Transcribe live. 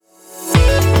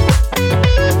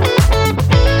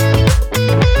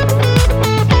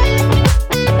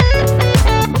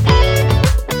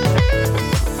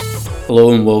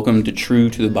Hello and welcome to True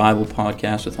to the Bible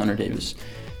podcast with Hunter Davis.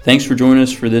 Thanks for joining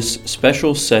us for this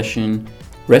special session,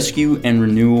 Rescue and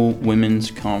Renewal Women's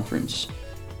Conference.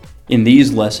 In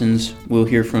these lessons, we'll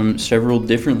hear from several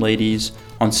different ladies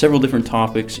on several different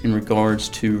topics in regards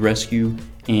to rescue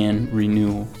and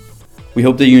renewal. We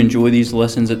hope that you enjoy these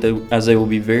lessons as they will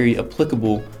be very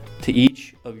applicable to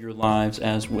each of your lives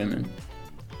as women.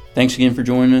 Thanks again for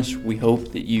joining us. We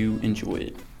hope that you enjoy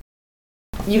it.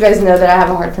 You guys know that I have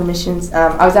a heart for missions.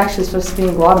 I was actually supposed to be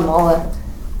in Guatemala,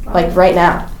 right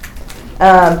now.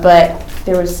 But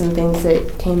there were some things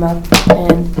that came up,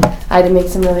 and I had to make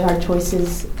some really hard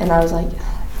choices. And I was like,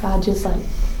 God,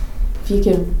 if you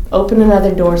could open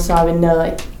another door so I would know,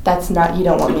 you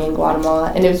don't want me in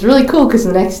Guatemala. And it was really cool because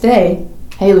the next day,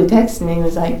 Haley texted me and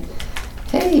was like,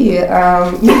 hey,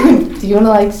 do you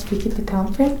want to speak at the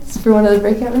conference for one of the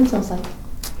breakout rooms? I was like,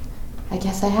 I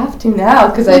guess I have to now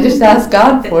because I just asked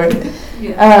God for it.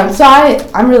 So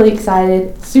I'm really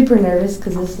excited, super nervous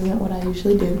because this isn't what I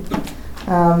usually do.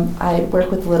 I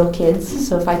work with little kids,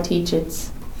 so if I teach,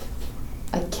 it's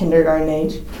like kindergarten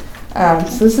age.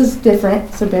 So this is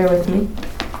different, so bear with me.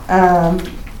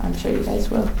 I'm sure you guys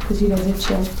will because you guys are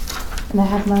chill. And I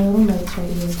have my little notes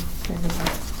right here for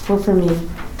everybody. Well, for me.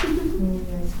 You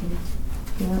guys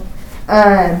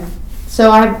can,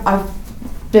 so I've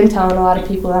been telling a lot of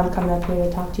people that I'm coming up here to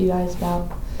talk to you guys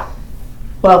about.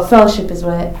 Well, fellowship is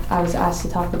what I was asked to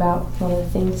talk about. One of the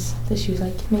things that she was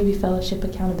like, maybe fellowship,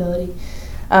 accountability.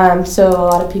 So a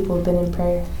lot of people have been in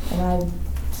prayer, and I'm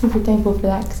super thankful for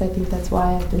that because I think that's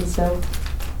why I've been so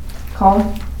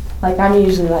calm. I'm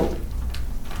usually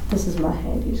this is my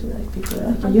hand usually. People are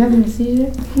like, are you having a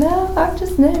seizure? No, I'm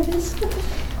just nervous.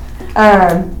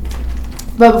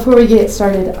 But before we get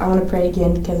started, I want to pray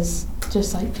again because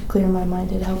just to clear my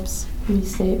mind, it helps me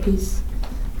stay at peace.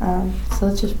 So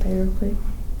let's just pray real quick.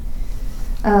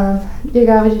 Dear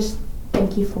God, we just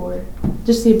thank you for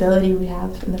just the ability we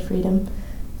have and the freedom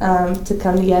to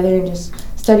come together and just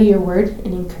study your word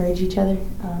and encourage each other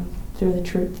through the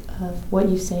truth of what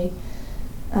you say.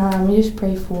 We just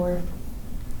pray for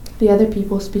the other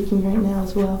people speaking right now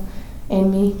as well,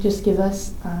 and me. Just give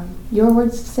us your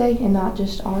words to say and not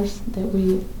just ours that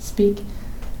we speak.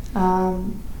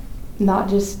 Not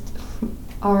just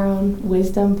our own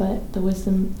wisdom, but the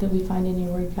wisdom that we find in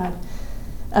your word, God.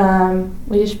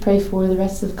 We just pray for the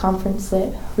rest of the conference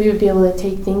that we would be able to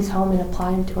take things home and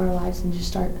apply them to our lives and just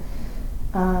start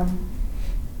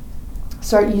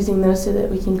using those so that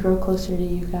we can grow closer to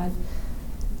you, God.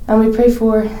 And we pray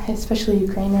for especially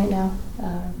Ukraine right now,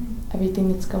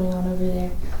 everything that's going on over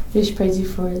there. We just praise you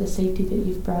for the safety that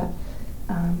you've brought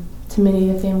to many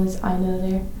of the families I know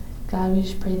there. God, we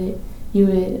just pray that you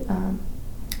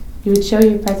would show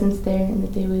your presence there, and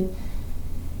that they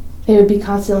would be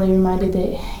constantly reminded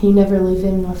that you never leave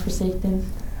them nor forsake them,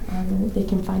 and that they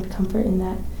can find comfort in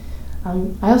that.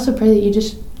 I also pray that you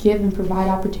just give and provide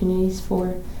opportunities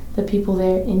for the people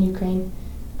there in Ukraine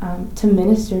to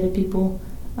minister to people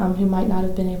who might not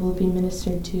have been able to be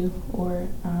ministered to or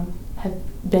have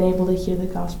been able to hear the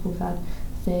gospel, God.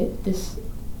 That this,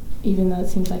 even though it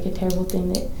seems like a terrible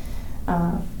thing, that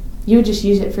you would just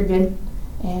use it for good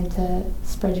and to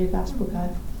spread your gospel,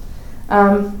 God.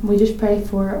 We just pray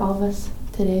for all of us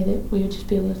today that we would just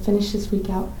be able to finish this week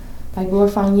out by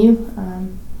glorifying you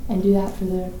and do that for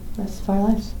the rest of our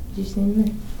lives. In Jesus' name,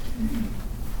 amen.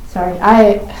 Sorry,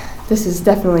 this is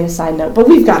definitely a side note, but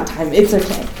we've got time. It's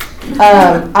okay.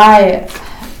 I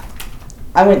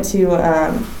went to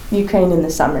Ukraine in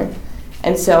the summer,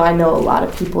 and so I know a lot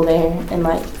of people there, and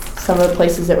some of the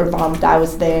places that were bombed, I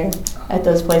was there at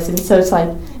those places. And so it's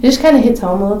it just kind of hits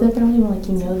home a little differently when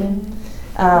you know them.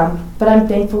 But I'm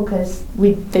thankful because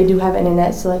they do have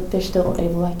internet, so they're still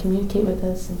able to communicate with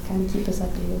us and kind of keep us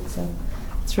updated. So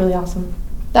it's really awesome.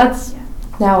 That's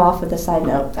now off with a side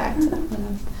note back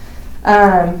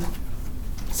to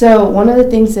so one of the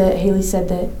things that Haley said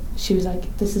that she was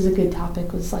this is a good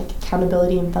topic was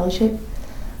accountability and fellowship.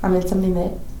 It's something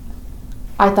that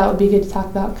I thought would be good to talk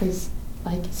about because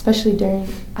especially during,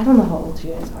 I don't know how old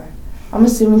you guys are. I'm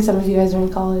assuming some of you guys are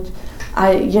in college.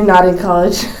 You're not in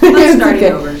college. I'm starting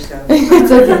over, so.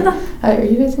 It's okay. Are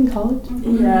you guys in college?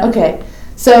 Yeah. Okay.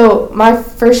 So my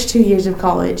first 2 years of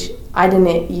college, I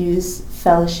didn't use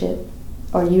fellowship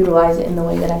or utilize it in the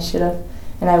way that I should have.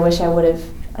 And I wish I would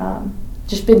have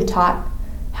just been taught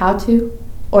how to,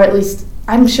 or at least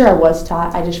I'm sure I was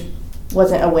taught. I just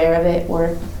wasn't aware of it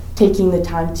or taking the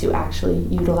time to actually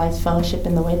utilize fellowship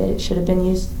in the way that it should have been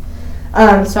used.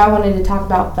 So I wanted to talk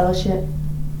about fellowship.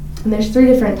 And there's 3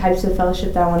 different types of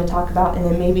fellowship that I want to talk about, and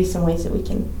then maybe some ways that we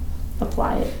can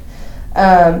apply it.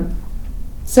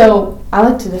 So I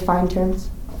like to define terms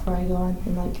before I go on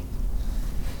and like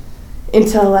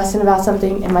into a lesson about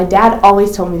something. And my dad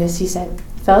always told me this. He said,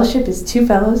 fellowship is two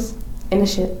fellows in a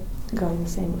ship going the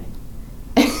same way.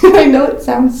 I know it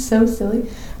sounds so silly,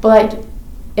 but like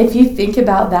if you think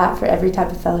about that for every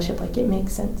type of fellowship, like it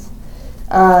makes sense.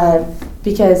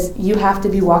 Because you have to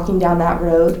be walking down that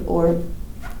road or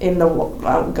in the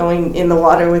going in the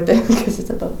water with them because it's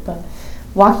a boat, but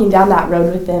walking down that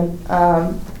road with them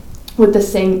with the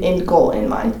same end goal in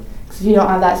mind. Because if you don't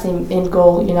have that same end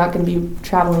goal, you're not going to be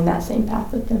traveling that same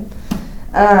path with them.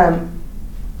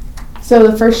 So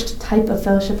the first type of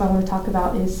fellowship I want to talk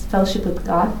about is fellowship with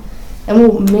God. And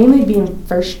we'll mainly be in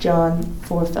 1 John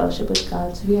for fellowship with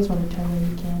God. So if you guys want to turn there,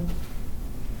 you can.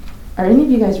 Are any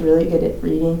of you guys really good at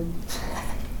reading?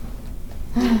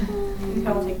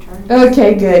 I'll take turns.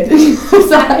 Okay, good.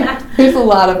 There's a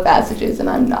lot of passages, and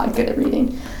I'm not good at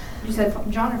reading. You said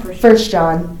John or 1 John? 1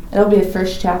 John. It'll be the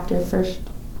first chapter.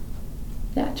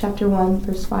 Chapter 1,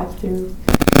 verse 5 through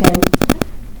 10.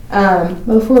 But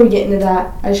before we get into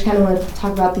that, I just kind of want to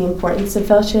talk about the importance of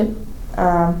fellowship.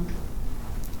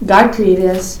 God created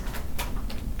us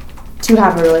to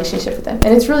have a relationship with Him. And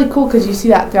it's really cool because you see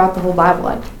that throughout the whole Bible.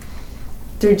 Like,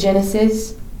 through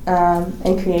Genesis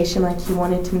and creation, like He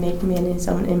wanted to make man in His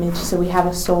own image. So we have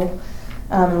a soul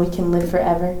and we can live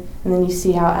forever. And then you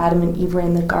see how Adam and Eve were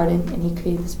in the garden and He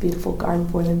created this beautiful garden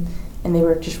for them. And they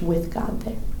were just with God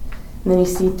there. And then you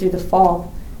see through the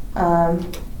fall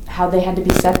how they had to be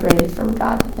separated from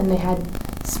God. And they had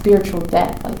spiritual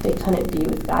death. Like they couldn't be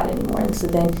with God anymore. And so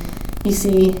then you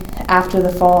see after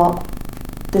the fall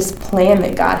this plan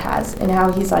that God has and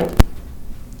how He's like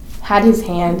had His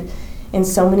hand in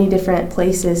so many different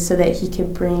places so that He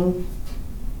could bring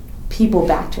people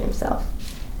back to Himself.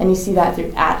 And you see that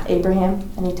through Abraham,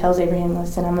 and He tells Abraham,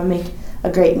 listen, I'm going to make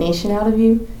a great nation out of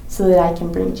you so that I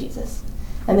can bring Jesus.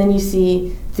 And then you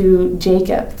see through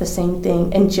Jacob the same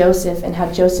thing, and Joseph, and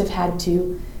how Joseph had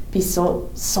to be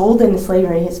sold into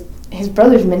slavery. His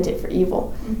brothers meant it for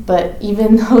evil, but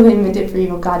even though they meant it for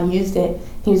evil, God used it.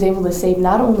 He was able to save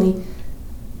not only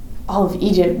all of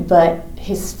Egypt, but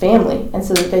his family, and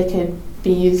so that they could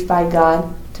be used by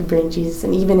God to bring Jesus.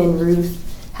 And even in Ruth,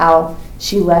 how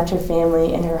she left her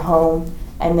family and her home,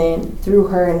 and then through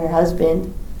her and her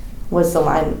husband was the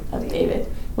line of David,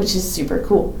 which is super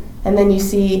cool. And then you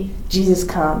see Jesus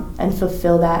come and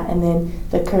fulfill that, and then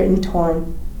the curtain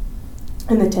torn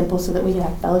in the temple so that we can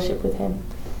have fellowship with Him.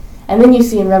 And then you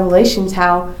see in Revelations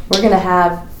how we're going to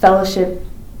have fellowship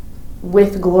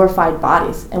with glorified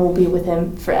bodies, and we'll be with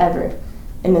Him forever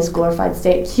in this glorified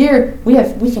state. Here, we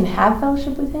can have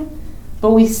fellowship with Him,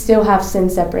 but we still have sin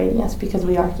separating us because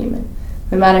we are human.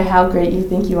 No matter how great you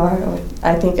think you are, or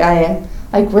I think I am,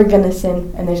 like we're going to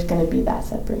sin, and there's going to be that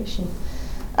separation.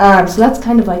 So that's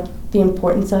kind of like the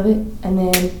importance of it. And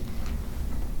then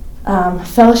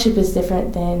fellowship is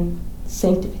different than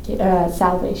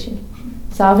salvation.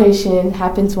 Salvation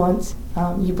happens once.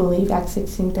 You believe. Acts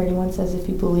 16:31 says, if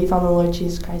you believe on the Lord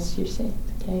Jesus Christ, you're saved.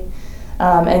 Okay,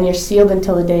 and you're sealed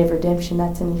until the day of redemption.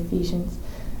 That's in Ephesians.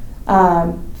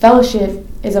 Fellowship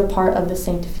is a part of the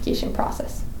sanctification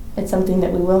process. It's something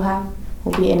that we will have.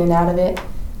 We'll be in and out of it,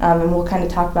 and we'll kind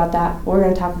of talk about that. What we're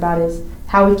going to talk about is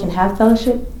how we can have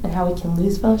fellowship and how we can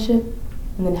lose fellowship,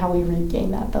 and then how we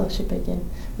regain that fellowship again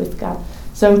with God.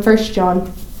 So in 1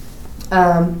 John,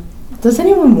 does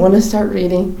anyone want to start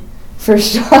reading 1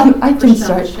 John? I can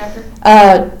start.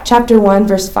 Chapter 1,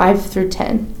 verse 5 through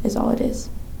 10 is all it is.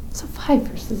 So 5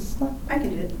 verses. I can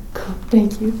do it. Cool.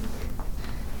 Thank you.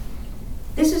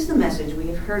 This is the message we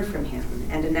have heard from Him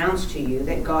and announced to you,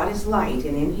 that God is light,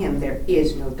 and in Him there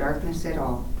is no darkness at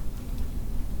all.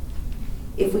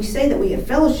 If we say that we have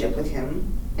fellowship with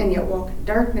Him and yet walk in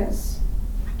darkness,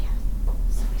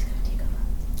 somebody's going to take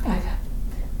over. I got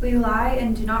it. We lie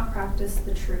and do not practice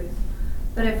the truth.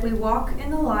 But if we walk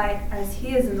in the light as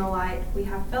He is in the light, we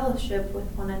have fellowship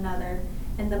with one another,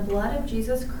 and the blood of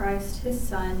Jesus Christ, His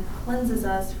Son, cleanses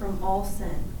us from all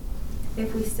sin.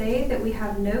 If we say that we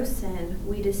have no sin,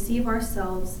 we deceive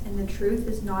ourselves, and the truth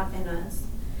is not in us.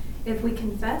 If we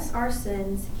confess our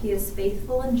sins, He is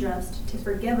faithful and just to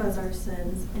forgive us our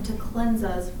sins and to cleanse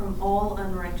us from all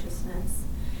unrighteousness.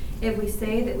 If we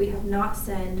say that we have not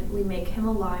sinned, we make Him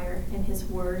a liar, and His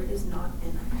word is not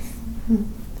in us.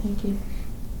 Thank you.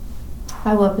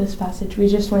 I love this passage.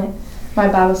 My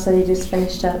Bible study just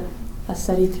finished up a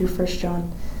study through 1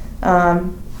 John.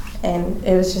 And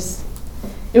it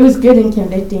was good and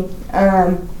convicting.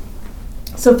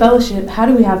 So fellowship, how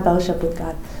do we have fellowship with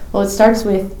God? Well, it starts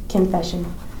with confession.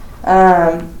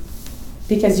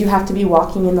 Because you have to be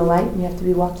walking in the light, and you have to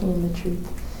be walking in the truth.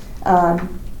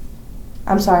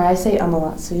 I'm sorry, I say a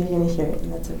lot, so you're going to hear it,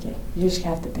 and that's okay. You just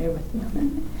have to bear with me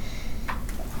on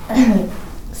that.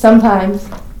 Sometimes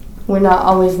we're not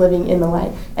always living in the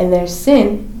light, and there's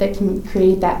sin that can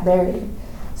create that barrier.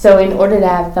 So in order to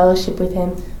have fellowship with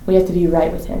him, we have to be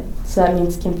right with him. So that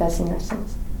means confessing our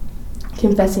sins.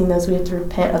 Confessing those, we have to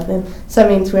repent of them. So that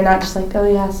means we're not just like, oh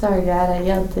yeah, sorry God, I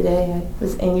yelled today, I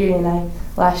was angry and I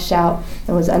lashed out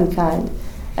and was unkind.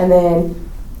 And then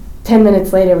 10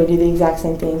 minutes later we do the exact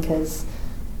same thing because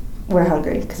we're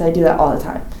hungry, because I do that all the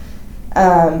time.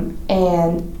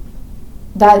 And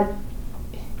that,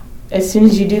 as soon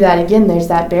as you do that again, there's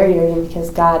that barrier again,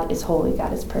 because God is holy,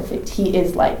 God is perfect, he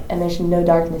is light, and there's no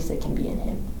darkness that can be in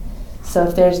him. So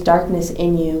if there's darkness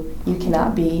in you, you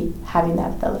cannot be having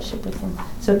that fellowship with him.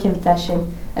 So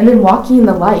confession. And then walking in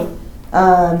the light.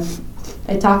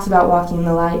 It talks about walking in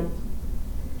the light.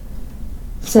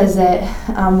 It says that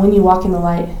when you walk in the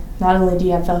light, not only do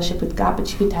you have fellowship with God,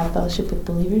 but you get to have fellowship with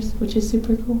believers, which is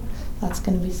super cool. That's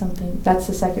going to be something. That's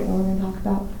the second one we're going to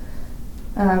talk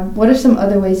about. What are some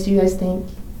other ways do you guys think?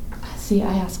 See,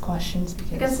 I ask questions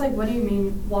because I guess, like, what do you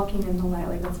mean walking in the light?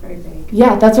 Like, that's very vague.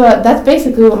 yeah, that's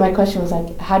basically what my question was,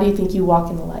 like, how do you think you walk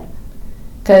in the light?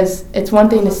 Because it's one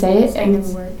thing to say it, Saying and in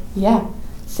it's, the word. yeah,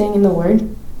 saying in the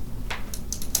word.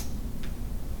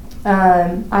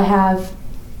 I have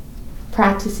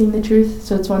practicing the truth,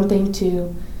 so it's one thing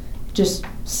to just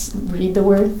read the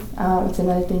word. It's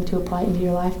another thing to apply it into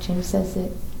your life. James says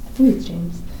it. I think it's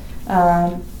James.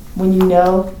 When you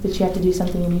know that you have to do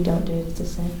something and you don't do it, it's a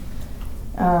sin.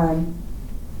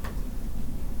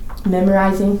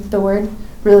 Memorizing the word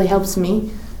really helps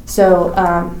me. So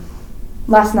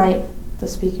last night, the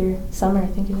speaker, Summer, I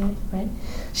think it is, right?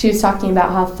 She was talking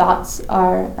about how thoughts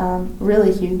are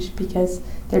really huge, because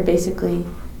they're basically,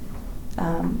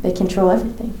 they control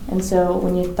everything. And so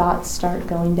when your thoughts start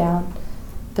going down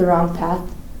the wrong path,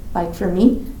 like for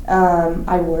me,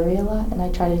 I worry a lot, and I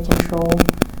try to control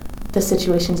the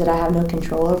situations that I have no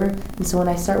control over. And so when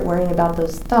I start worrying about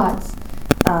those thoughts,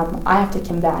 I have to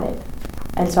combat it.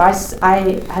 And so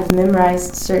I have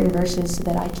memorized certain verses so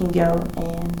that I can go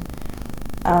and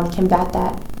combat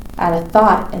that at a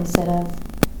thought, instead of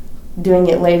doing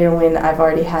it later when I've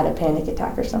already had a panic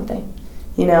attack or something.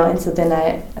 You know, and so then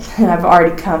I've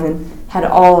already come and had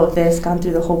all of this, gone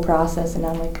through the whole process, and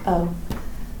I'm like, oh,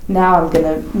 now I'm going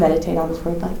to meditate on this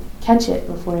word, like catch it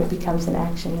before it becomes an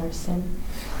action or a sin.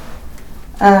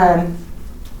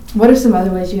 What are some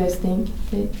other ways you guys think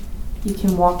that you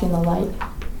can walk in the light?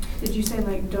 Did you say,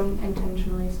 like, don't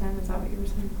intentionally sin? Is that what you were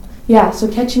saying? Yeah, so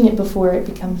catching it before it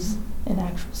becomes an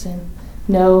actual sin.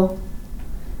 Know.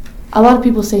 A lot of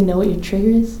people say know what your trigger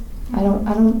is. I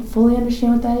don't fully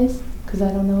understand what that is, because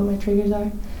I don't know what my triggers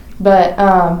are. But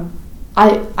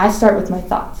I start with my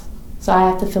thoughts. So I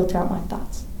have to filter out my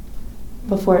thoughts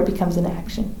before it becomes an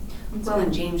action. Well,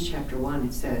 in James chapter 1,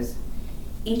 it says,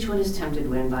 each one is tempted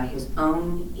when by his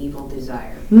own evil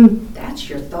desire. That's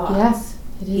your thoughts.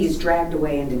 Yeah, it He is is. dragged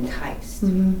away and enticed.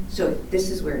 Mm-hmm. So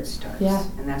this is where it starts. Yeah.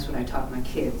 And that's what I taught my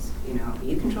kids. You know,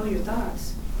 you control your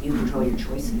thoughts. You control your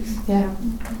choices. Yeah,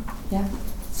 yeah,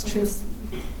 it's true.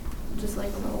 Just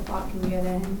like a little thought can get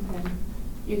in, and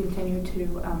you continue to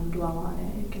dwell on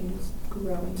it. It can just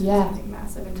grow into Yeah. something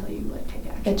massive until you, like, take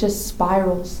action. It just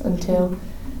spirals until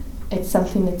it's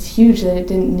something that's huge that it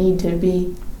didn't need to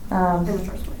be. in the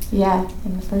first place. Yeah,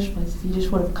 in the first place. If you just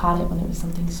would have caught it when it was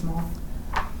something small.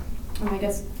 And I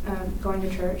guess going to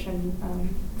church and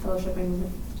fellowshipping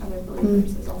with other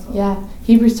believers is also. Yeah,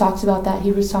 Hebrews talks about that.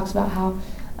 Hebrews talks about how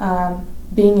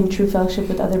being in true fellowship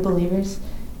with other believers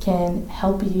can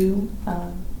help you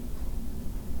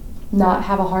not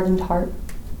have a hardened heart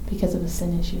because of a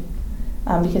sin issue.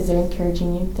 Because they're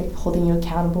encouraging you, they're holding you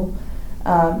accountable.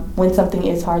 When something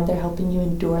is hard, they're helping you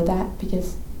endure that,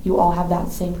 because you all have that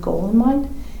same goal in mind.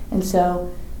 And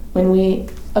so when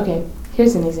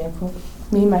here's an example.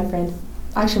 Me and my friend,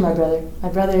 actually my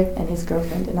brother and his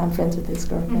girlfriend, and I'm friends with his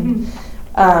girlfriend.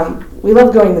 Mm-hmm. We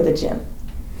love going to the gym.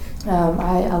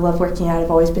 I love working out.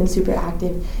 I've always been super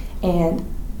active. And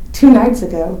 2 nights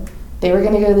ago, they were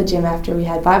going to go to the gym after we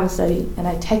had Bible study, and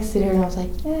I texted her and I was like,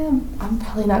 I'm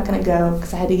probably not going to go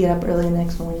because I had to get up early the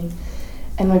next morning.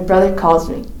 And my brother calls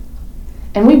me.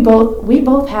 And we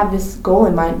both have this goal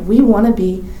in mind. We want to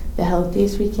be the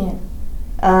healthiest we can.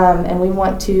 And we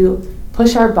want to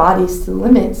push our bodies to the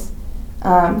limits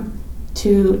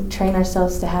to train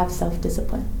ourselves to have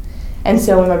self-discipline. And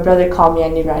so when my brother called me, I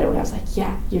knew right away. I was like,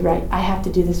 yeah, you're right. I have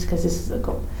to do this because this is the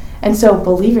goal. And so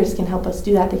believers can help us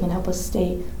do that. They can help us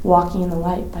stay walking in the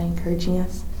light by encouraging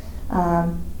us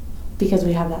because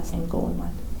we have that same goal in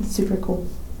mind. It's super cool.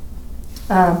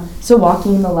 So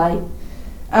walking in the light.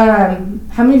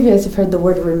 How many of you guys have heard the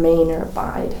word remain or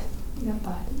abide?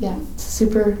 Abide. Yeah, it's a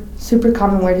super, super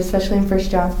common word, especially in 1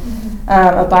 John.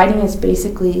 Abiding is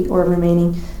basically, or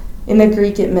remaining, in the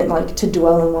Greek it meant like to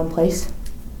dwell in one place.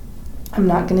 I'm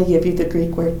not going to give you the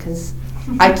Greek word because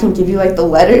I can give you like the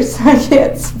letters. I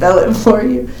can't spell it for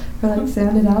you or like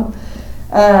sound it out.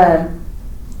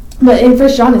 But in 1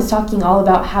 John it's talking all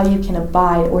about how you can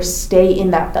abide or stay in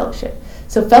that fellowship.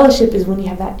 So fellowship is when you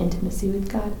have that intimacy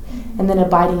with God. And then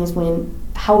abiding is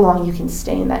how long you can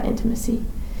stay in that intimacy.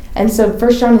 And so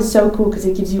 1 John is so cool because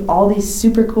it gives you all these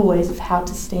super cool ways of how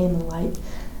to stay in the light.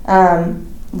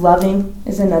 Loving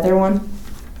is another one.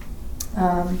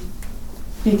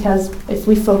 Because if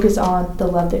we focus on the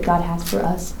love that God has for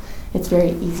us, it's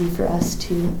very easy for us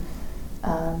to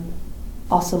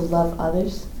also love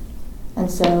others. And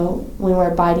so when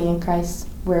we're abiding in Christ,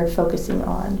 we're focusing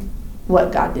on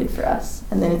what God did for us.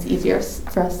 And then it's easier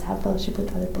for us to have fellowship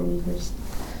with other believers.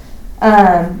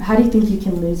 How do you think you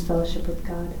can lose fellowship with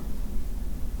God?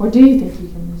 Or do you think you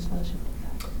can lose fellowship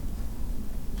with God?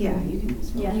 Yeah, you can.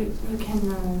 Yeah, you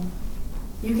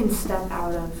can step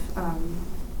out of, how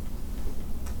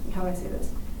do I say this?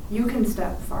 You can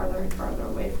step farther and farther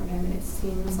away from him, and it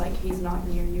seems like he's not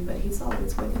near you, but he's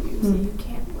always with you. So you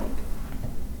can't like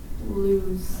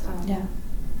lose.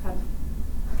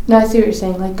 No, I see what you're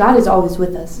saying. Like God is always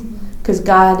with us, because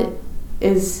God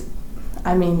is.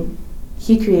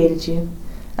 He created you.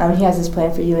 He has His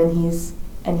plan for you, and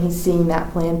He's seeing that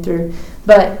plan through.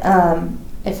 But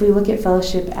if we look at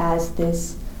fellowship as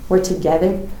this, we're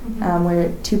together.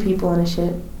 We're two people in a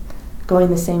ship going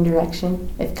the same direction.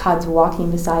 If God's walking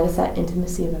beside us, that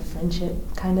intimacy of a friendship,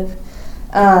 kind of,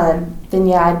 then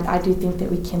yeah, I do think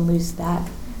that we can lose that.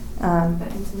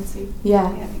 That intimacy.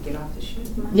 Yeah. Yeah, to get off the ship.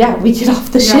 Yeah, we get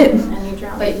off the ship. And you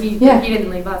drown. But he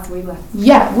didn't leave us, we left.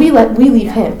 Yeah, we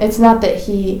leave him. It's not that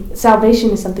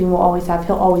salvation is something we'll always have.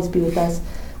 He'll always be with us.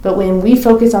 But when we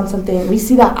focus on something, we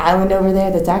see that island over there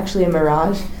that's actually a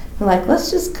mirage. We're like, let's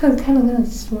just kind of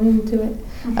swim into it.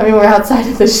 We're outside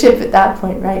of the ship at that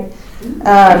point, right?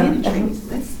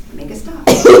 Let's make a stop.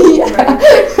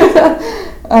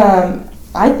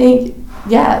 I think,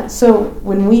 so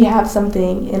when we have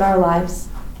something in our lives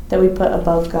that we put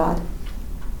above God,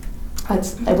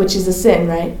 which is a sin,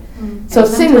 right? So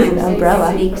sin is an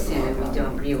umbrella. It sneaks in if we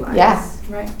don't realize. Yeah,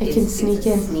 right. It can sneak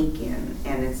in. Sneak in,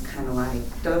 and it's kind of like,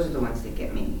 those are the ones that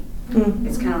get me.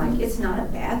 It's kind of like, it's not a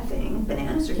bad thing.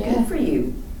 Bananas are good for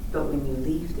you. But when you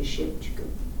leave the ship, you go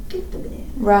get the banana.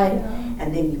 Right.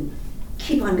 And then you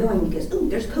keep on going because, oh,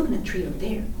 there's a coconut tree over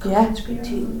there. Coconut's good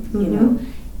too. You know,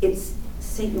 it's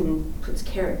Satan puts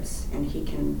carrots, and he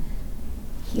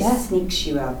sneaks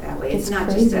you out that way. It's not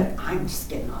crazy. just that I'm just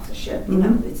getting off the ship. You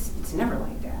know, it's never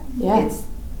like that. Yeah.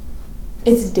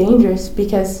 It's dangerous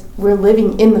because we're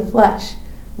living in the flesh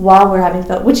while we're having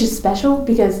fellowship, which is special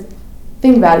because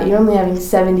think about it. You're only having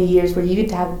 70 years where you get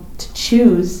to have to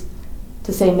choose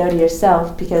to say no to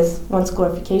yourself, because once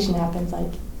glorification happens,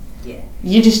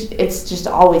 it's just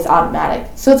always automatic.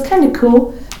 So it's kind of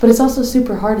cool, but it's also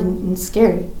super hard and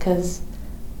scary because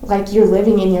like you're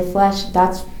living in your flesh.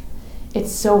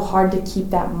 It's so hard to keep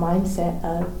that mindset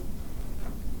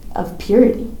of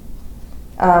purity,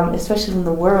 especially when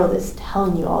the world is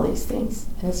telling you all these things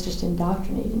and it's just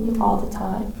indoctrinating you all the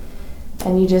time.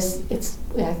 And like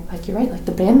you're right, like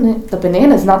the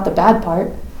banana is not the bad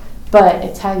part, but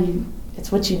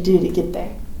it's what you do to get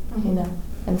there, you know.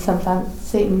 And sometimes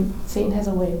Satan has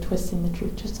a way of twisting the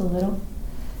truth just a little,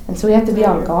 and so we have to be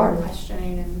on guard.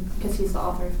 Questioning, and because he's the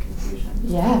author of confusion.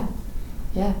 Yeah,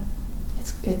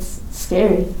 it's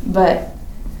scary, but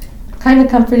kind of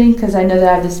comforting because I know that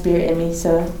I have the Spirit in me.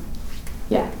 So,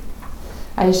 yeah,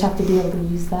 I just have to be able to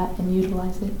use that and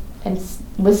utilize it and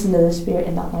listen to the Spirit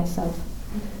and not myself.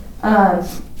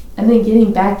 And then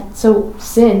getting back, so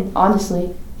sin,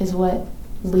 honestly, is what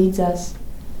leads us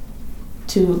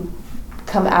to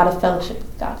come out of fellowship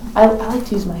with God. I like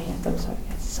to use my hands. I'm sorry,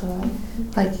 guys. So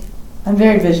I'm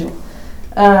very visual.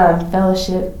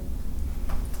 Fellowship.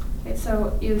 Okay,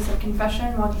 so you said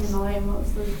confession, walking in the light, and what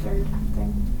was the third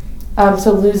thing?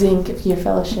 So losing your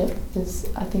fellowship is,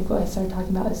 I think, what I started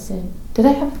talking about is sin. Did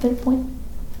I have a third point?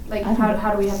 Like,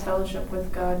 how do we have fellowship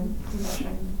with God?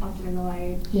 Confession, walking in the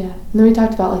light. Yeah. And then we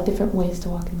talked about different ways to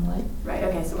walk in the light. Right.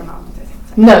 Okay. So we're not on the third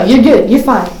thing. No, you're good. You're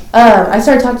fine. I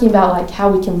started talking about how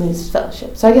we can lose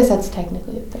fellowship. So I guess that's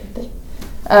technically the third thing,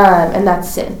 and that's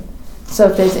sin. So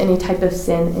if there's any type of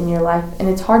sin in your life, and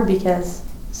it's hard because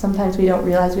sometimes we don't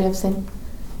realize we have sin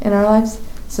in our lives.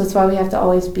 So that's why we have to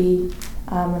always be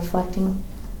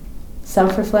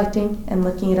self-reflecting, and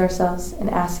looking at ourselves and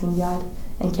asking God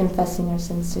and confessing our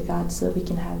sins to God so that we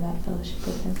can have that fellowship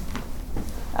with Him.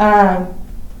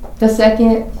 The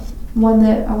second one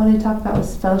that I wanted to talk about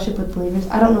was fellowship with believers.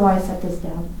 I don't know why I set this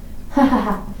down.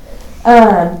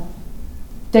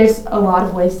 There's a lot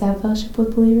of ways to have fellowship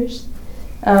with believers.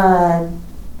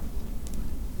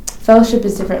 Fellowship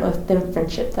is different than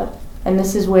friendship, though. And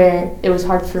this is where it was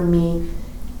hard for me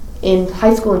in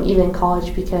high school and even in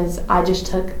college, because I just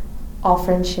took all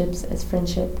friendships as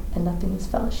friendship and nothing as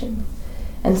fellowship.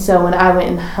 And so when I went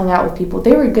and hung out with people,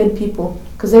 they were good people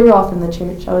because they were all from the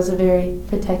church. I was a very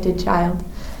protected child.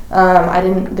 I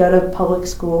didn't go to public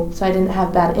school, so I didn't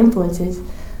have bad influences.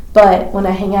 But when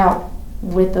I hang out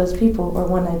with those people, or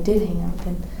when I did hang out with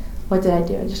them, what did I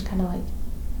do? I just kind of like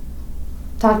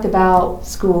talked about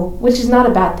school, which is not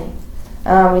a bad thing.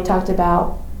 We talked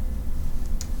about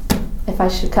if I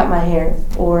should cut my hair,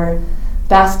 or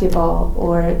basketball,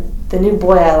 or the new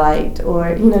boy I liked,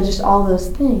 or, just all those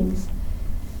things.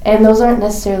 And those aren't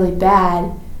necessarily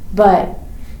bad, but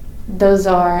those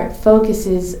are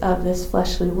focuses of this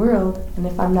fleshly world. And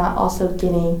if I'm not also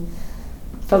getting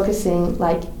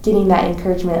that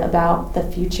encouragement about the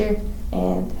future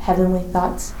and heavenly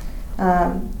thoughts,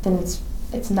 then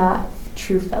it's not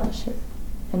true fellowship,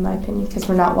 in my opinion, because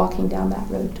we're not walking down that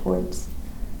road towards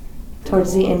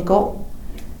the end goal.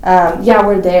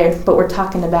 We're there, but we're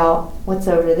talking about what's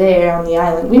over there on the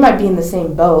island. We might be in the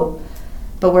same boat,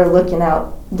 but we're looking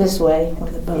out this way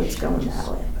when the boat's going that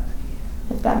way,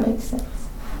 if that makes sense.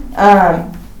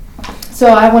 So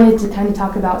I wanted to kind of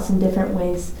talk about some different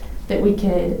ways that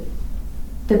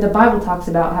the Bible talks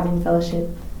about having fellowship,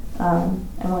 and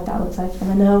what that looks like.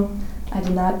 And I know I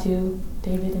did not do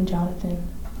David and Jonathan.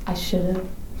 I should have.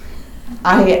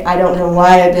 I don't know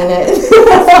why I didn't.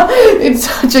 It's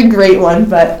such a great one,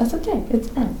 but that's okay. It's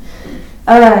fine.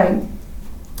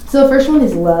 So the first one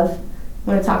is love. I'm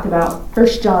going to talk about 1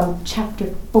 John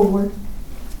chapter 4.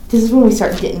 This is when we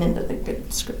start getting into the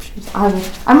good scriptures.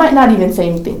 I might not even say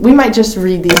anything. We might just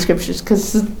read these scriptures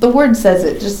because the word says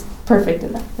it just perfect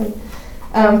enough, right?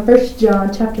 1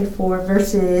 John chapter 4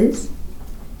 verses...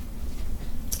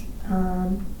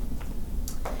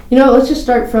 let's just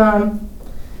start from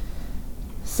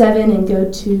 7 and go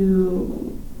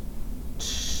to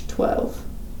 12.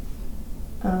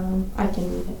 I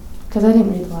can read it because I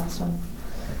didn't read the last one.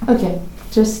 Okay,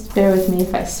 just bear with me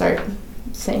if I start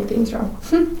saying things wrong.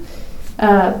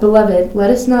 Beloved, let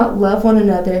us not love one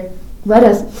another. Let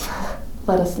us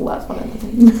love one another.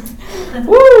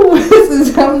 Woo!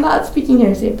 I'm not speaking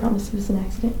heresy. I promise it was an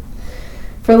accident.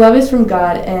 For love is from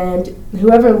God, and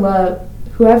whoever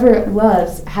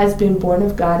loves has been born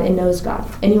of God and knows God.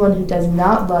 Anyone who does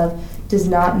not love does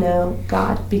not know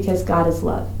God, because God is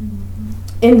love.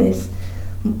 In this,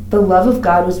 the love of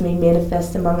God was made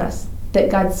manifest among us, that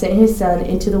God sent his Son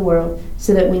into the world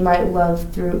so that we might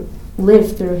live through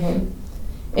him.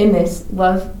 In this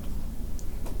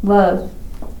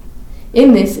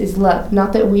is love,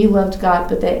 not that we loved God,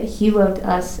 but that he loved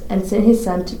us and sent his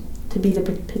Son to be the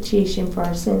propitiation for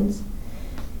our sins.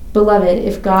 Beloved,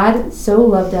 if God so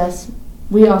loved us,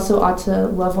 we also ought to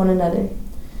love one another.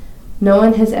 No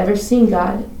one has ever seen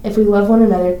God. If we love one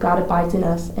another, God abides in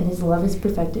us, and his love is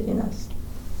perfected in us.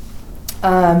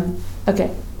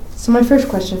 Okay, so my first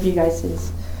question for you guys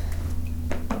is,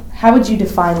 how would you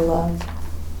define love?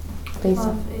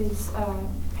 Love is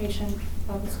patient.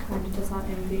 Love is kind. It does not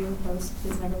envy or boast.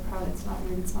 It is never proud. It's not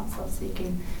rude. It's not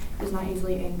self-seeking. It is not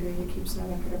easily angry. It keeps no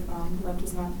record of wrong. Love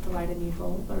does not delight in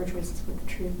evil, but rejoices with the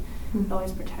truth. It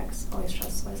always protects, always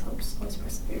trusts, always hopes, always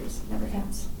perseveres, never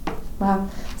fails. Wow.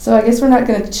 So I guess we're not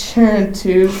going to turn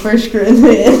to 1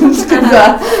 Corinthians because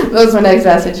that was my next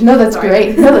message. No, that's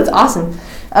great. No, that's awesome.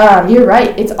 You're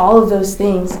right. It's all of those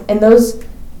things. And those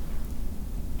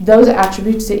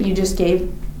attributes that you just gave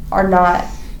are not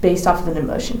based off of an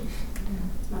emotion.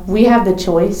 We have the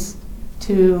choice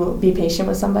to be patient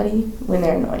with somebody when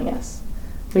they're annoying us.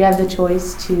 We have the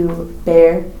choice to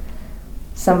bear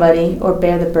somebody or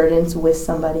bear the burdens with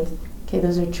somebody. Okay,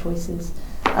 those are choices.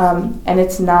 And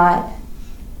it's not,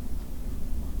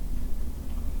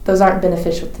 those aren't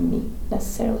beneficial to me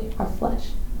necessarily, our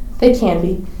flesh. They can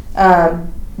be.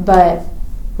 But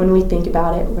when we think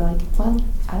about it, we're like, well,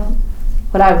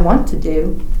 what I want to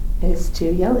do is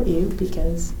to yell at you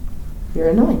because you're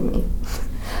annoying me.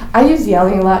 I use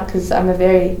yelling a lot because I'm a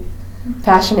very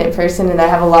passionate person and I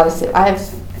have I have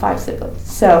 5 siblings.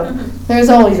 So there's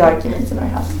always arguments in our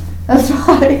house. That's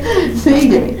why. So you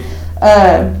get me.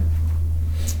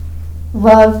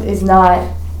 Love is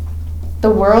not, the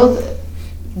world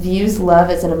views love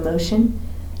as an emotion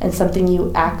and something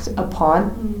you act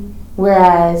upon,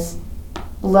 whereas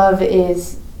love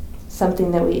is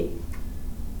something that we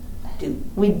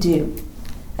do.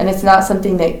 And it's not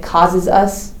something that causes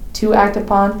us to act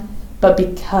upon, but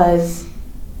because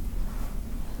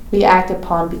we act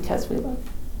upon because we love.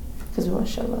 Because we want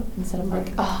to show love instead of like,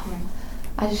 oh,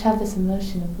 I just have this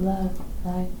emotion of love,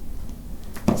 right?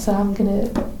 So I'm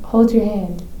going to hold your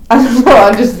hand. I don't know,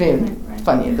 I'm just being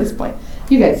funny at this point.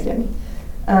 You guys get me.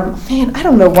 Man, I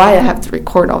don't know why I have to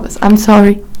record all this. I'm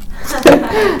sorry.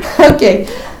 Okay.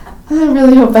 I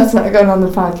really hope that's not going on the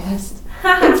podcast.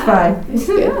 It's fine. It's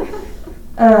good.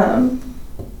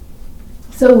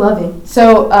 So loving.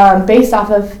 So based off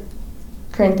of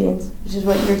Corinthians, which is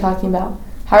what you're talking about,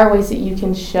 how are ways that you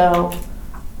can show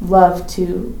love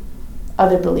to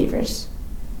other believers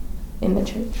in the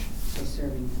church? By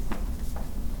serving.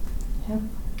 Yeah.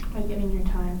 By giving your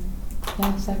time.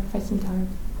 Yeah, sacrificing time.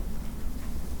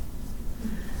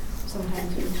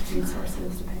 Sometimes use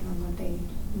resources depending on what they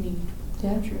need.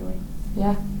 Yeah. Truly.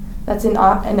 Yeah. That's in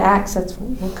Acts.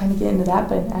 We'll kind of get into that,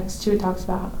 but in Acts 2 it talks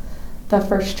about the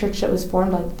first church that was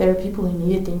formed. Like, there were people who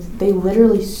needed things. They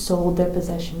literally sold their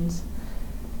possessions.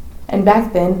 And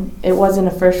back then, it wasn't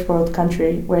a first world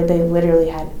country where they literally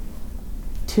had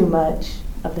too much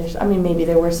of their. I mean, maybe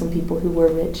there were some people who were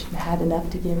rich and had enough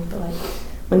to give, but like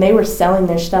when they were selling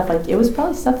their stuff, like it was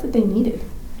probably stuff that they needed,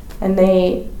 and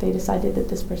they decided that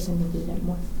this person needed it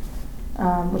more,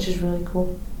 which is really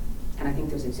cool. And I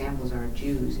think those examples are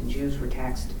Jews, and Jews were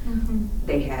taxed. Mm-hmm.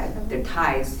 They had their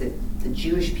tithes that the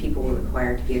Jewish people were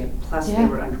required to give, plus Yeah.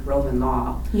 they were under Roman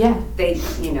law. Yeah. They,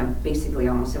 basically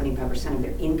almost 75% of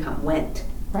their income went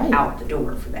Right. out the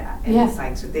door for that. And Yeah. it's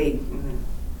like, so they,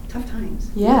 tough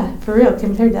times. Yeah, for real,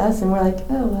 compared to us, and we're like,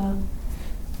 oh, well.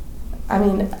 I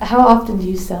mean, how often do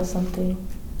you sell something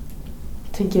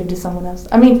to give to someone else?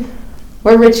 I mean,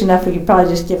 we're rich enough we could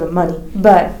probably just give them money,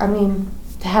 but, I mean,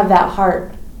 to have that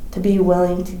heart, to be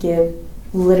willing to give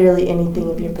literally anything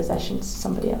of your possessions to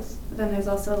somebody else. But then there's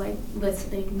also like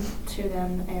listening to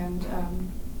them and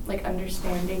like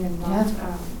understanding and not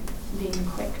being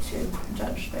quick to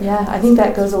judge their Yeah, I think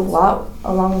that goes a lot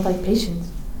along with like patience.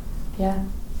 Yeah.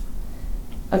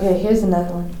 Okay, here's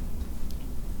another one.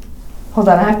 Hold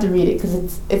on, I have to read it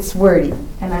because it's wordy,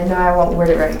 and I know I won't word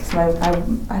it right because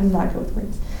I'm not good with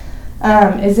words.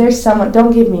 Is there someone?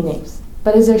 Don't give me names,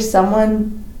 but is there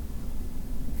someone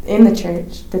in the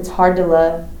church that's hard to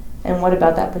love, and what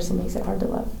about that person makes it hard to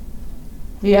love?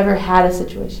 Have you ever had a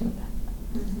situation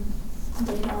with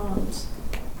that? They don't.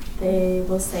 They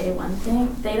will say one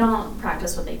thing. They don't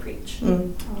practice what they preach.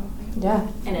 Mm. Yeah.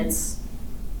 And it's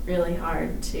really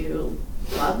hard to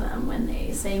love them when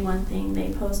they say one thing,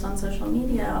 they post on social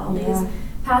media, all these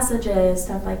passages,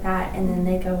 stuff like that, and then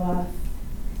they go off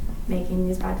making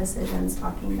these bad decisions,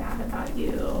 talking bad about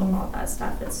you, all that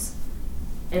stuff.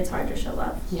 It's hard to show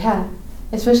love. Yeah,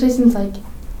 especially since like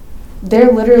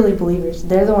they're literally believers.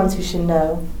 They're the ones who should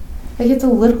know. Like, it's a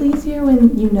little easier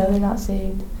when you know they're not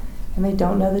saved and they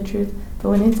don't know the truth. But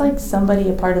when it's like somebody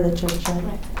a part of the church,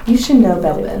 like, you should know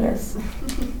better than this.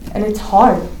 And it's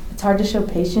hard. It's hard to show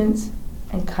patience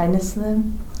and kindness to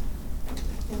them.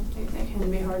 Yeah, it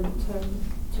can be hard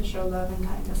to show love and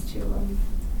kindness to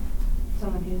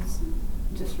someone who's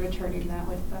just returning that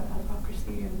with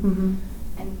hypocrisy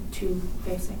and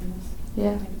two-facing this.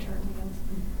 Yeah. Like a term, I guess.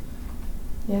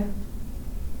 Yeah.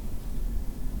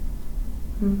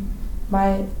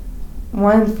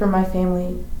 One for my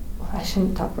family, I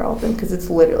shouldn't talk for all of them because it's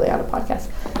literally out of podcast,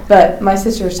 but my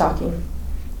sister was talking,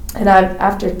 and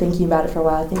after thinking about it for a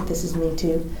while, I think this is me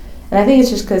too, and I think it's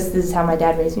just because this is how my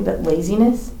dad raised me, but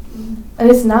laziness, and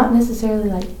it's not necessarily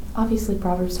like, obviously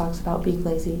Proverbs talks about being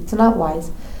lazy, it's not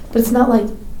wise, but it's not like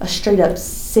a straight up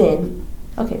sin.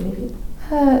 Okay, maybe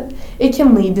it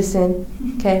can lead to sin,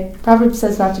 okay? Proverbs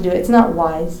says not to do it. It's not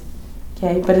wise,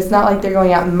 okay? But it's not like they're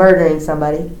going out and murdering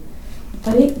somebody.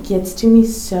 But it gets to me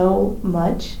so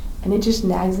much, and it just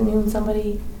nags at me when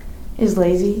somebody is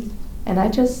lazy, and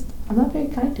I'm not very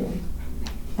kind to them.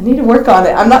 I need to work on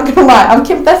it. I'm not going to lie. I'm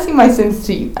confessing my sins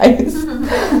to you guys.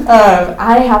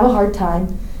 I have a hard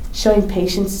time showing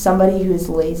patience to somebody who is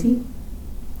lazy.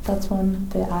 That's one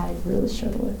that I really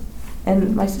struggle with.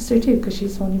 And my sister too, because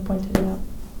she's the one who pointed it out.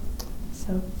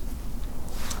 So,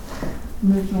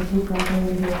 move my paper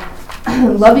over here.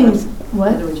 Loving is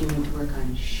what? In other words, you need to work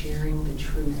on sharing the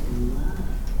truth in love.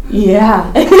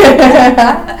 Yeah.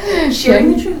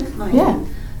 Sharing the truth, mind Yeah. you,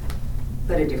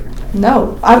 but a different way.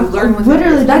 No, I'm learn with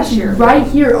literally it, that's share. right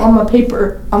here on my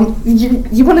paper.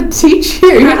 You want to teach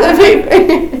here? Here's the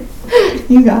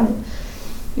paper. You got it.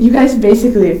 You guys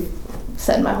basically have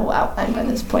said my whole outline by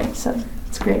this point, so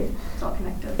it's great. It's all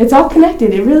connected. It's all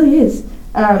connected. It really is.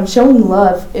 Showing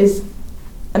love is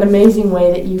an amazing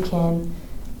way that you can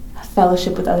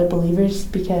fellowship with other believers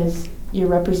because you're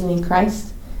representing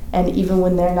Christ, and even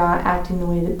when they're not acting the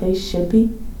way that they should be,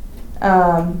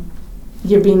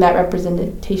 you're being that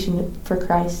representation for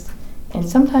Christ. And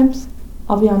sometimes,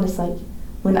 I'll be honest, like,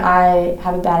 when I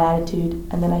have a bad attitude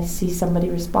and then I see somebody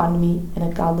respond to me in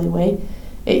a godly way,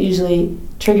 it usually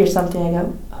triggers something. I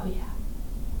go, oh yeah.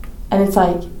 And it's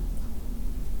like,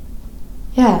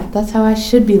 yeah, that's how I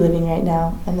should be living right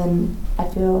now. And then I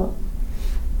feel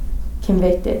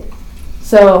convicted.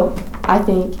 So I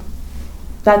think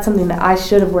that's something that I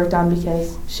should have worked on,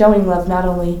 because showing love not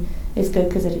only is good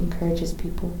because it encourages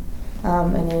people,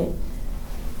 and it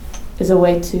is a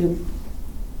way to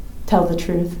tell the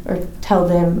truth, or tell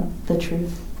them the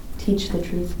truth, teach the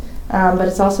truth, but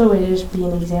it's also a way to just be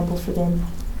an example for them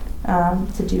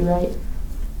to do right.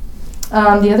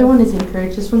 The other one is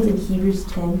encourage. This one's in Hebrews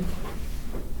 10.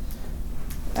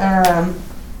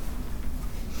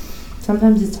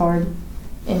 Sometimes it's hard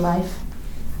in life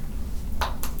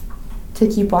to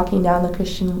keep walking down the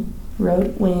Christian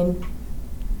road when,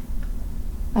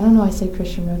 I don't know, I say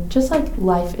Christian road, just like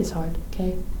life is hard,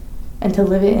 okay? And to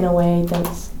live it in a way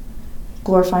that's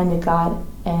glorifying to God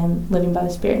and living by the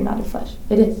Spirit, not the flesh.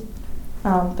 It is.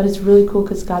 But it's really cool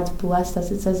because God's blessed us.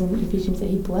 It says in Ephesians that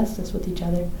He blessed us with each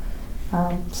other,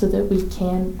 so that we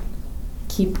can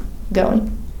keep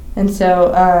going. And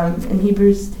so in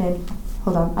Hebrews 10,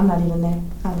 hold on, I'm not even there.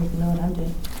 I don't even know what I'm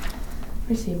doing.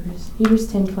 Where's Hebrews?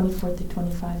 Hebrews 10, 24 through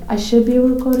 25. I should be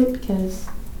able to quote it because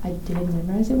I did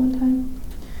memorize it one time.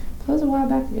 That was a while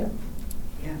back ago.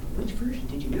 Yeah, which version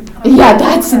did you memorize? Yeah,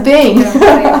 that's the thing.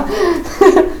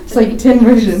 It's like 10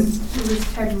 versions. Hebrews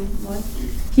 10 what?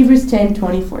 Hebrews 10,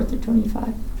 24 through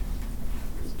 25.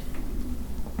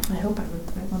 I hope I wrote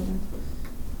the right one down.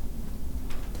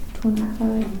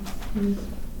 25.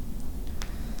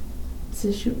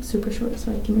 It's super short,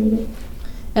 so I can read it.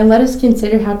 And let us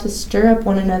consider how to stir up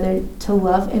one another to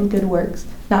love and good works,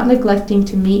 not neglecting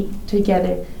to meet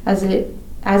together as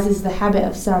is the habit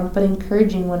of some, but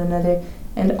encouraging one another,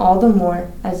 and all the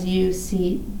more as you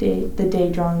see the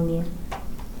day drawing near.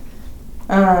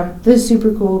 This is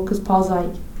super cool because Paul's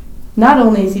like, not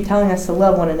only is he telling us to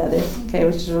love one another, okay,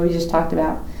 which is what we just talked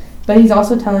about, but he's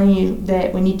also telling you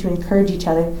that we need to encourage each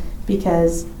other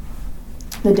because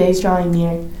the day's drawing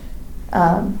near.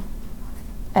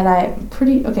 And I'll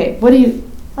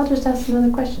just ask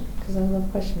another question because I love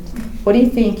questions. What do you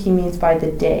think he means by the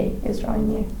day is drawing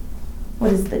near?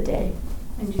 What is the day?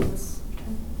 And Jesus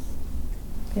returns.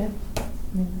 Yeah,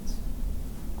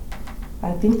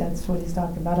 I think that's what he's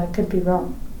talking about. I could be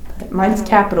wrong. But mine's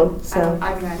capital, so.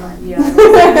 I don't, yeah.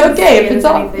 Okay, if it's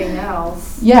all. Anything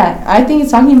else. Yeah, I think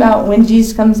it's talking about when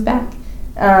Jesus comes back.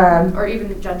 Or even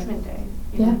the Judgment Day.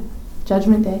 Yeah,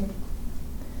 Judgment Day.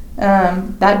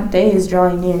 That day is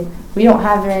drawing near. We don't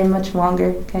have very much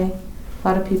longer, okay? A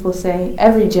lot of people say,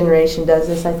 every generation does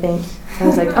this, I think. I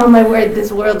was like, oh my word,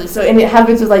 this world is so, and it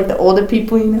happens with like the older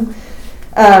people, you know?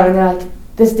 And they're like,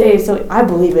 this day is so, I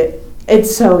believe it.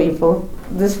 It's so evil,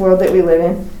 this world that we live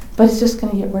in. But it's just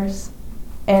going to get worse.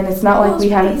 And it's not like we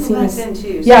haven't seen this.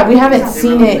 Yeah, we haven't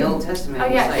seen it.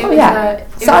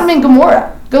 Sodom and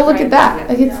Gomorrah. Go look at that.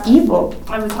 Like, it's evil.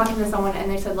 I was talking to someone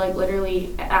and they said, like,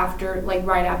 literally after, like,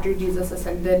 right after Jesus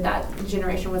ascended, that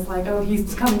generation was like, oh,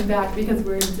 he's coming back because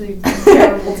we're into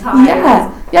terrible times.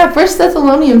 Yeah, 1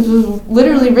 Thessalonians was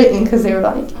literally written because they were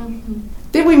like,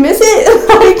 did we miss it?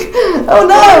 Like, oh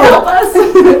no, help us.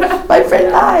 My friend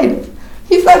died.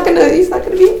 He's not gonna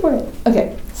be for it.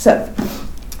 Okay, so,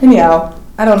 anyhow,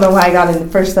 I don't know why I got into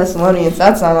 1 Thessalonians.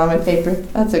 That's not on my paper.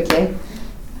 That's okay.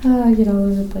 I get all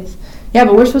over the place. Yeah,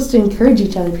 but we're supposed to encourage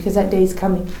each other because that day's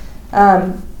coming.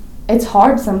 It's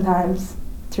hard sometimes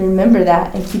to remember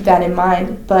that and keep that in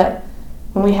mind, but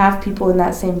when we have people in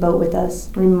that same boat with us,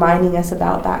 reminding us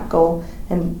about that goal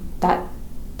and that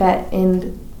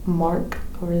end mark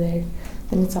over there,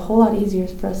 then it's a whole lot easier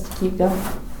for us to keep going.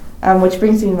 Which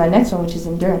brings me to my next one, which is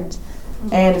endurance.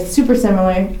 And it's super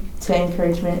similar to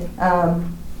encouragement.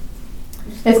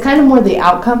 It's kind of more the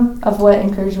outcome of what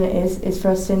encouragement is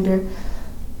for us to endure.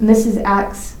 And this is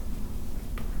Acts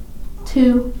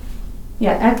 2.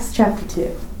 Yeah, Acts chapter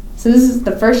 2. So this is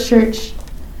the first church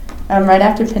right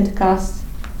after Pentecost.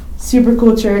 Super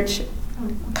cool church.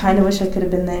 Kind of wish I could have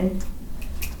been there.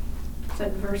 Is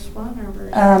that verse 1 or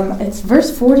verse? It's verse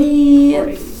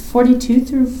 42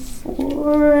 through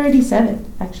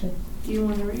 47, actually. Do you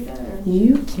want to read it? Or?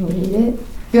 You can read it.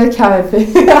 You like how I've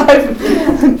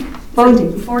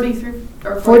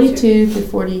 42 to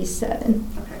 47.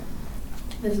 Okay.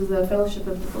 This is the fellowship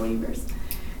of the believers.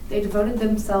 They devoted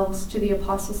themselves to the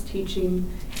apostles' teaching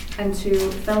and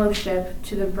to fellowship,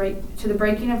 to the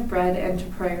breaking of bread and to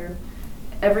prayer.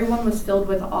 Everyone was filled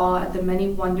with awe at the many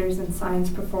wonders and signs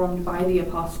performed by the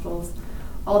apostles.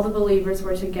 All the believers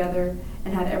were together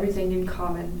and had everything in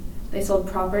common. They sold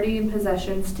property and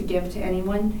possessions to give to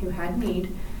anyone who had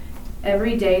need.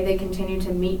 Every day they continued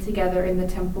to meet together in the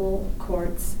temple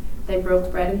courts. They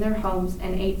broke bread in their homes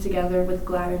and ate together with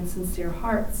glad and sincere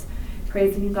hearts,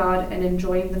 praising God and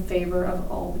enjoying the favor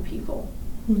of all the people.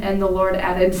 Mm-hmm. And the Lord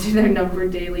added to their number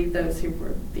daily those who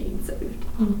were being saved.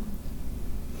 Mm-hmm.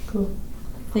 Cool.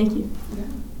 Thank you.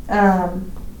 Yeah.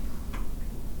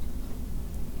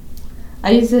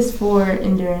 I use this for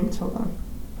endurance. Hold on.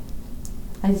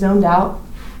 I zoned out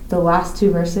the last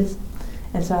 2 verses,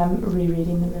 and so I'm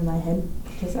rereading them in my head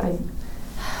because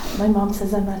my mom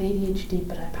says I'm not ADHD,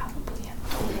 but I probably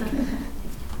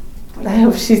am. I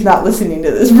hope she's not listening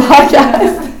to this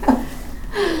podcast.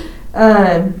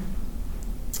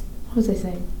 What was I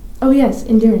saying? Oh yes,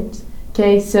 endurance.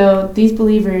 Okay, so these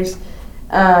believers,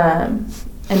 and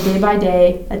day by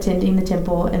day, attending the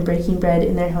temple and breaking bread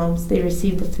in their homes, they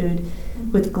received the food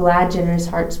with glad, generous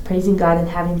hearts, praising God and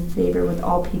having favor with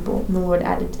all people, and the Lord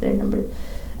added to their number.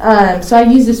 So I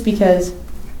use this because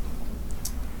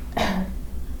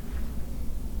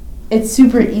it's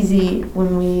super easy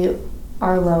when we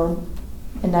are alone,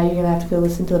 and now you're going to have to go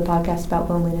listen to the podcast about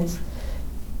loneliness,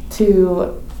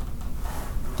 to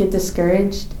get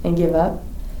discouraged and give up.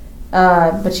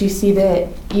 But you see that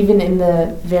even in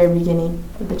the very beginning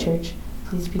of the church,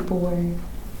 these people were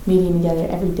meeting together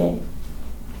every day.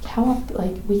 How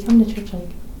often, we come to church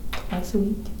twice a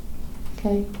week,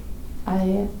 okay?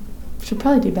 I should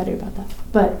probably do better about that.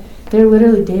 But they're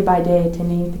literally day by day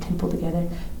attending the temple together,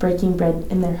 breaking bread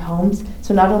in their homes.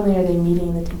 So not only are they meeting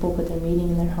in the temple, but they're meeting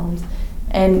in their homes.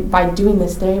 And by doing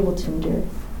this, they're able to endure.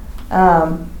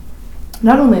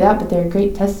 Not only that, but they're a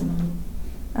great testimony.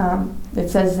 It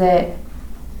says that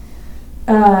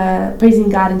praising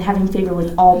God and having favor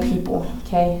with all people,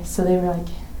 okay? So they were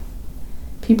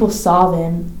people saw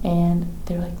them and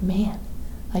they were like, man,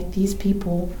 these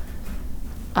people,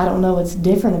 I don't know what's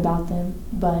different about them,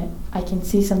 but I can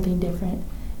see something different.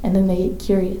 And then they get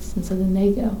curious, and so then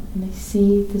they go and they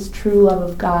see this true love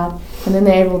of God, and then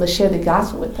they're able to share the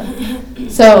gospel with them.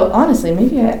 So honestly,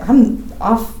 maybe I'm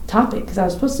off topic because I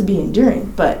was supposed to be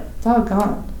enduring, but it's all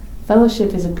gone.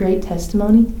 Fellowship is a great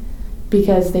testimony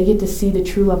because they get to see the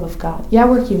true love of God. Yeah,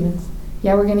 we're humans.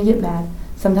 Yeah, we're going to get mad.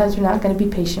 Sometimes we're not going to be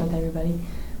patient with everybody.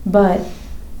 But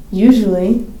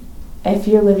usually, if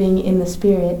you're living in the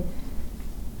Spirit,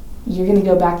 you're going to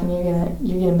go back and you're going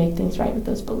to make things right with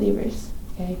those believers.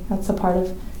 Okay? That's a part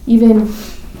of, even,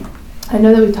 I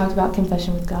know that we talked about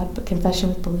confession with God, but confession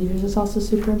with believers is also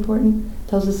super important. It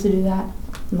tells us to do that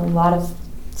in a lot of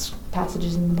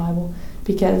passages in the Bible.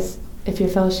 Because if your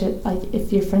fellowship,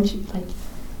 if your friendship,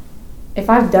 if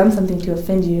I've done something to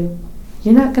offend you,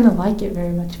 you're not going to like it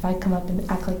very much if I come up and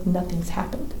act like nothing's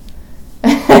happened.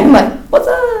 I'm like, what's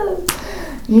up?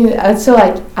 So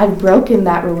I've broken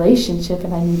that relationship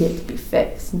and I need it to be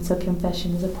fixed. And so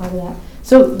confession is a part of that.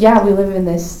 So yeah, we live in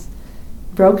this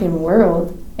broken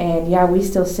world, and yeah, we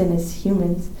still sin as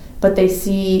humans, but they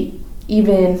see,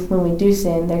 even when we do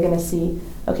sin, they're going to see,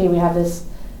 okay, we have this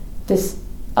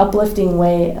uplifting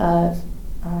way of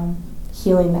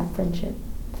healing that friendship,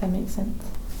 if that makes sense.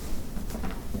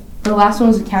 The last one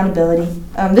is accountability.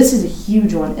 This is a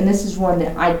huge one, and this is one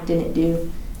that I didn't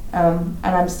do, and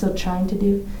I'm still trying to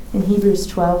do. In Hebrews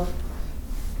 12,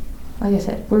 like I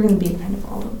said, we're going to be kind of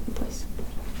all over the place.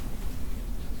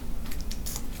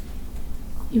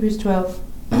 Hebrews 12,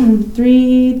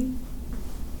 3,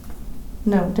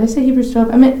 no, did I say Hebrews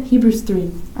 12? I meant Hebrews 3,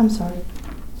 I'm sorry.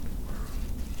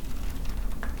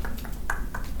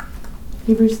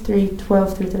 Hebrews 3,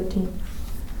 12 through 13.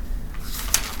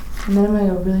 And then I'm going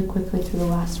to go really quickly through the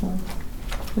last one,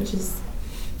 which is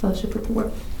fellowship with the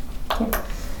Word. Okay.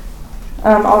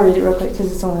 I'll read it real quick because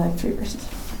it's only 3 verses.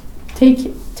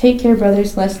 Take care,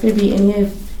 brothers, lest there be any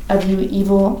of you an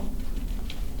evil,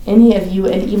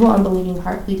 unbelieving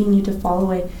heart, leading you to fall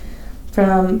away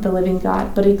from the living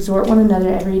God. But exhort one another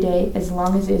every day, as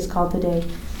long as it is called today,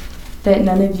 that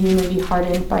none of you may be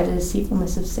hardened by the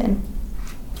deceitfulness of sin.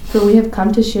 For we have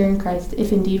come to share in Christ,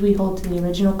 if indeed we hold to the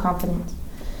original confidence,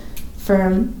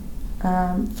 firm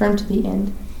to the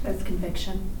end. That's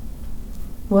conviction.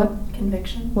 What?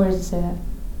 Conviction. Where does it say that?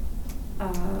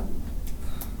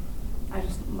 I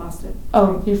just lost it.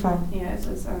 Oh, you're fine. Yeah, it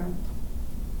says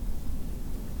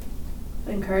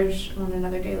encourage one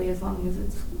another daily as long as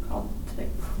it's called today.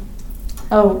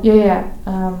 Oh, yeah.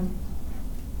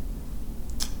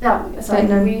 Yeah, so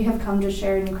Then- we have come to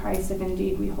share in Christ if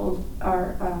indeed we hold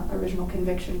our original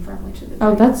conviction firmly to the Oh,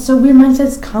 truth. that's so weird. Mine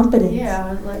says confidence.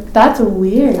 Yeah, like That's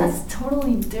weird. that's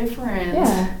totally different.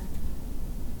 Yeah.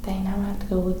 Dang, I'm gonna have to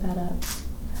go look that up.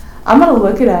 I'm gonna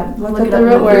look it up. Look Look up it the up.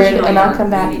 real What word, version and are I'll you come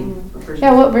back. reading? What version?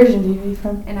 Yeah, what version do you read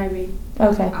from? NIV.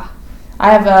 Okay. Ah.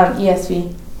 I have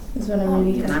ESV. Is what I'm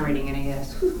reading. And I'm reading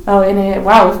NAS. Oh, and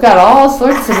wow, we've got all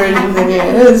sorts of versions in here.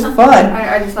 It is fun.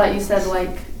 I just thought you said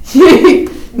like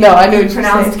No, I knew what you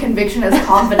pronounced saying. conviction as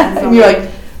confidence. And you're like,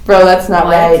 bro, that's not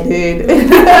What? right, dude.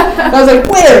 I was like,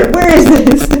 where is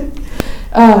this?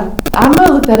 I'm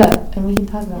gonna look that up, and we can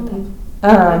talk about I'd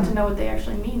like to that. know what they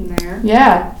actually mean there.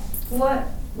 Yeah. What?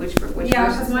 Which Yeah,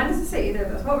 verse? because mine doesn't say either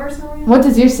of those. What verse are we on? What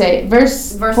does yours say?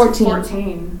 Verse 14.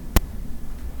 14.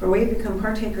 For we have become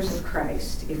partakers of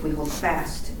Christ if we hold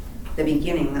fast the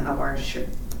beginning of our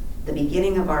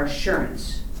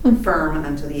assurance firm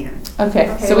unto the end. Okay,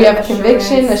 Okay, so we like have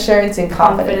conviction, assurance, and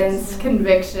confidence.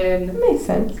 Conviction. That makes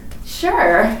sense.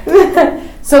 Sure.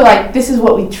 So, like, this is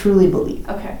what we truly believe.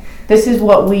 Okay. This is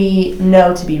what we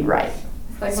know to be right.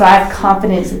 Like So I have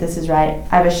confidence that this is right.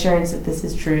 I have assurance that this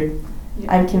is true.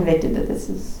 Yeah. I'm convicted that this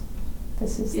is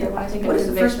Yeah, the when I think What of does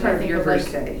the first conviction, part I of think your of verse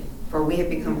like say? For we have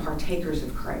become partakers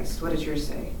of Christ. What does yours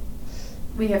say?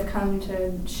 we have come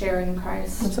to share in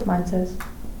Christ. That's what mine says.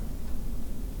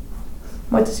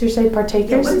 What does yours say? Yeah,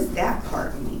 Partakers? what does that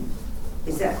part mean?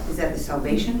 Is that the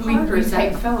salvation We, part or we is that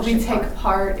take the fellowship we take part?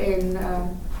 part in I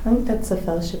think that's the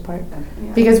fellowship part.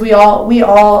 yeah, Because we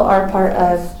all are part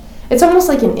of. It's almost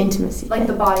like an intimacy. like the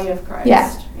thing. body of Christ.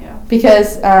 Yeah. Yeah.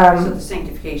 Because So the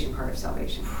sanctification part of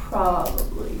salvation.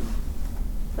 Probably.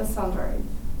 That sounds right.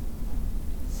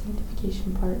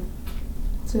 sanctification part.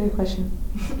 That's a good question.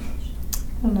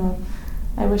 I don't know.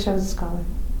 I wish I was a scholar.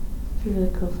 It'd be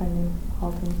really cool if I knew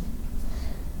all things.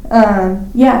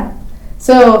 Yeah.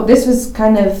 So this was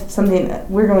kind of something that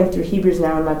we're going through Hebrews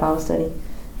now in my Bible study.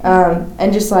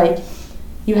 And just like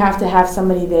you have to have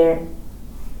somebody there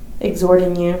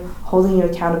exhorting you, holding you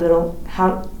accountable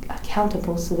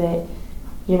so that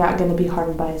you're not going to be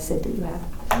hardened by a sin that you have.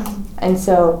 Mm-hmm. And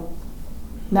so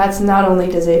that's not only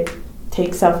does it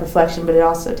take self-reflection, but it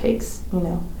also takes,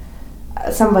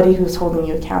 somebody who's holding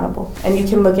you accountable. And you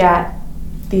can look at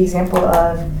the example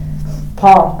of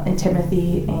Paul and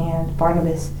Timothy and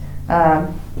Barnabas,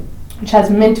 which has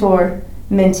mentor,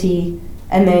 mentee,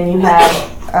 and then you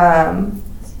have,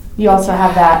 you also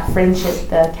have that friendship,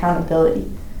 the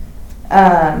accountability.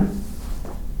 And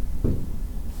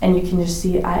you can just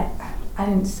see, I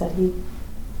didn't study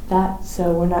that,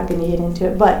 so we're not going to get into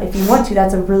it. But if you want to,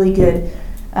 that's a really good,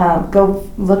 go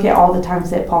look at all the times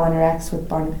that Paul interacts with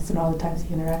Barnabas and all the times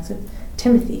he interacts with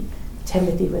Timothy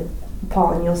with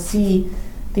Paul, and you'll see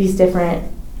these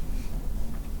different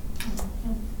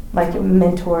like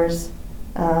mentors,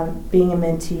 being a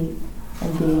mentee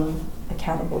and being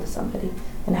accountable to somebody,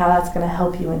 and how that's going to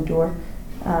help you endure.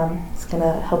 It's going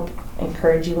to help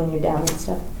encourage you when you're down and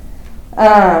stuff.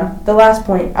 The last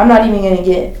point, I'm not even going to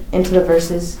get into the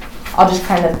verses. I'll just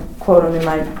kind of quote them in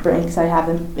my brain because I have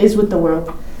them, is with the world.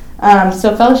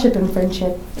 So fellowship and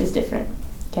friendship is different,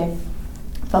 okay?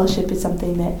 Fellowship is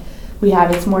something that we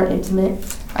have. It's more intimate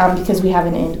because we have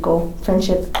an end goal.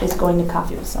 Friendship is going to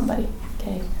coffee with somebody,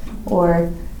 okay?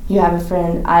 Or you have a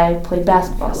friend, I played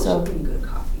basketball, so... Fellowship and good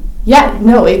coffee. Yeah,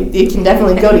 no, it can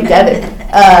definitely go together.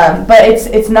 But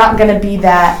it's not going to be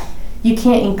that you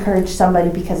can't encourage somebody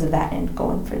because of that end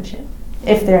goal in friendship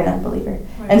if they're an unbeliever.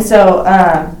 Right. And so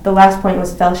the last point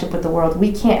was fellowship with the world.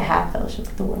 We can't have fellowship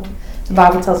with the world. The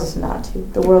Bible tells us not to.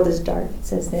 The world is dark. It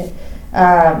says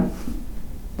that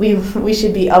we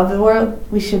should be of the world.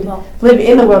 We should live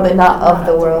in the world and not of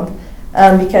the world.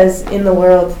 Because in the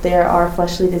world there are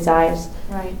fleshly desires.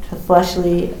 Right. The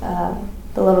fleshly,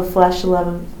 the love of flesh, the love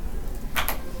of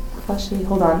fleshly.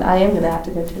 Hold on, I am going to have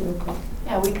to go to it real quick.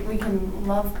 Yeah, we can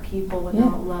love people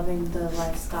without loving the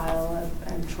lifestyle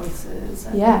and choices.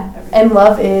 And everything. And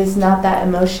love is not that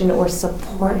emotion or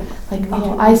support. Like,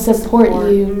 oh, I support you.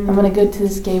 Mm-hmm. I'm going to go to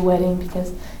this gay wedding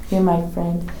because you're my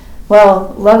friend.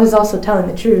 Well, love is also telling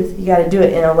the truth. You got to do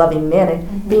it in a loving manner.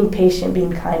 Mm-hmm. Being patient,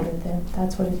 being kind with them.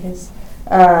 That's what it is.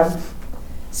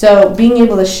 So being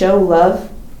able to show love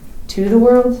to the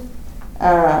world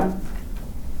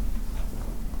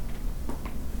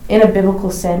in a biblical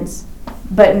sense,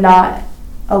 but not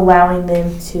allowing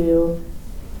them to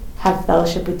have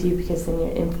fellowship with you because then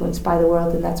you're influenced by the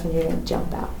world, and that's when you're going to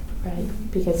jump out, right?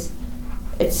 Because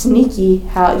it's sneaky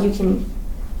how you can...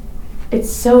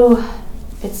 It's so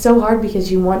hard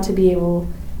because you want to be able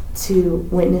to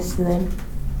witness to them,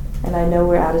 and I know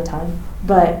we're out of time,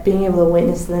 but being able to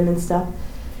witness to them and stuff,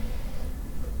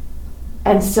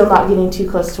 and still not getting too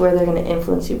close to where they're going to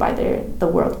influence you by the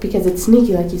world. Because it's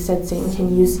sneaky, like you said, Satan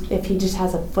can use, if he just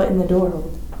has a foot in the door,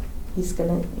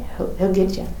 he'll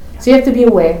get you. So you have to be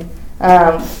aware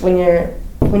when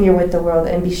you're with the world,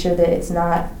 and be sure that it's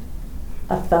not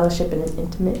a fellowship and an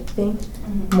intimate thing,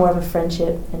 more of a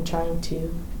friendship and trying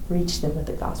to reach them with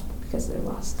the gospel because they're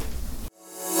lost.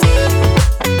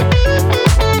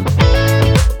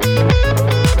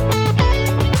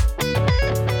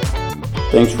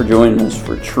 Thanks for joining us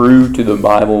for True to the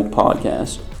Bible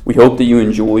podcast. We hope that you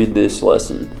enjoyed this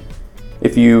lesson.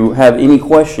 If you have any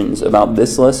questions about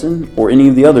this lesson or any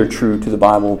of the other True to the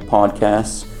Bible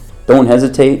podcasts, don't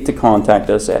hesitate to contact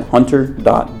us at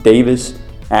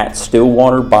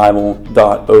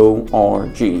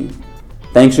hunter.davis@stillwaterbible.org.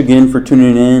 Thanks again for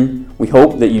tuning in. We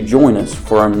hope that you join us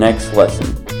for our next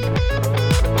lesson.